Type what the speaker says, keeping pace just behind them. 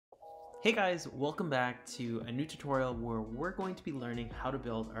Hey guys, welcome back to a new tutorial where we're going to be learning how to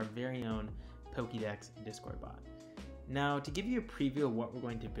build our very own Pokédex Discord bot. Now, to give you a preview of what we're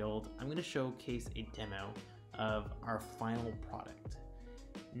going to build, I'm going to showcase a demo of our final product.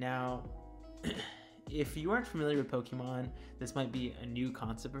 Now, if you aren't familiar with Pokemon, this might be a new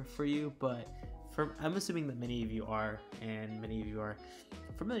concept for you, but I'm assuming that many of you are, and many of you are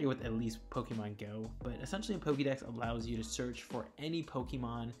familiar with at least Pokemon Go, but essentially Pokédex allows you to search for any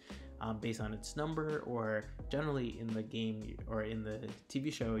Pokemon based on its number, or generally in the game or in the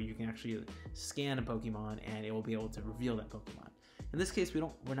TV show, you can actually scan a Pokemon and it will be able to reveal that Pokemon. In this case,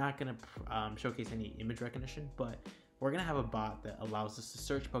 we're not going to showcase any image recognition, but we're going to have a bot that allows us to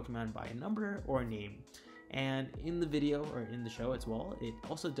search Pokemon by a number or a name. And in the video or in the show as well, it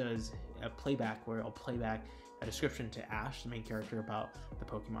also does a playback where it'll play back a description to Ash, the main character, about the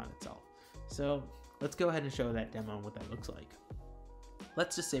Pokemon itself. So let's go ahead and show that demo and what that looks like.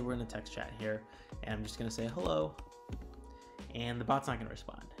 Let's just say we're in a text chat here, and I'm just going to say hello, and the bot's not going to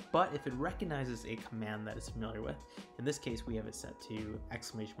respond. But if it recognizes a command that it's familiar with, in this case we have it set to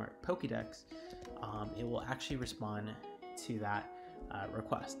 !Pokédex, it will actually respond to that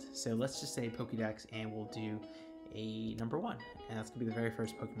request. So let's just say Pokédex, and we'll do a number 1, and that's gonna be the very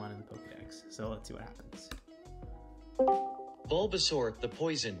first Pokemon in the Pokédex. So let's see what happens. Bulbasaur, the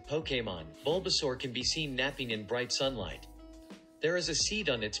poison Pokémon. Bulbasaur can be seen napping in bright sunlight. There is a seed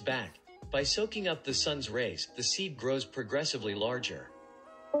on its back. By soaking up the sun's rays, the seed grows progressively larger.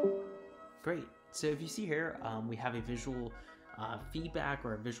 Great. So if you see here, we have a visual feedback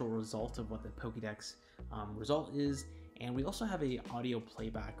or a visual result of what the Pokédex result is. And we also have a audio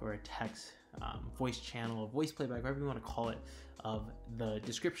playback or a text voice channel, voice playback, whatever you want to call it, of the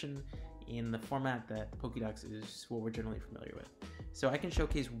description in the format that Pokédex is what we're generally familiar with. So I can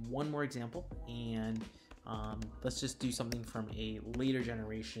showcase one more example, and let's just do something from a later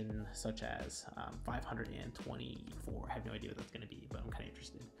generation, such as 524. I have no idea what that's going to be, but I'm kind of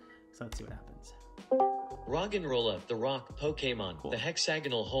interested. So let's see what happens. Roggenrola, the rock Pokémon. Cool. The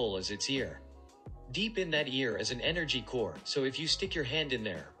hexagonal hole is its ear. Deep in that ear is an energy core, so if you stick your hand in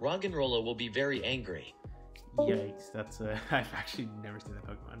there, Roggenrola will be very angry. Yikes, that's I've actually never seen that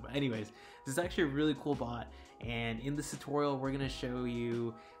Pokemon. But anyways, this is actually a really cool bot, and in this tutorial we're going to show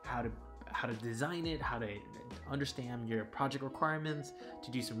you how to design it, how to understand your project requirements,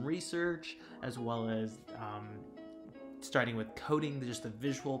 to do some research, as well as starting with coding, just the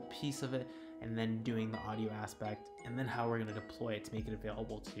visual piece of it, and then doing the audio aspect, and then how we're going to deploy it to make it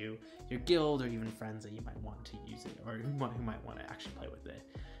available to your guild or even friends that you might want to use it, or who might want to actually play with it.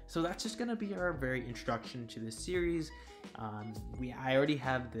 So that's just going to be our very introduction to this series. I already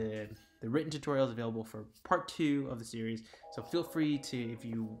have the written tutorials available for part 2 of the series, so feel free to, if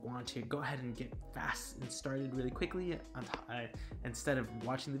you want to, go ahead and get fast and started really quickly. Instead of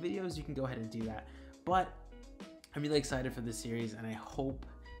watching the videos, you can go ahead and do that. But I'm really excited for this series, and I hope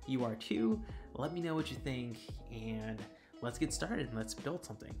you are too. Let me know what you think, and let's get started and let's build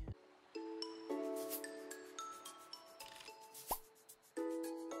something.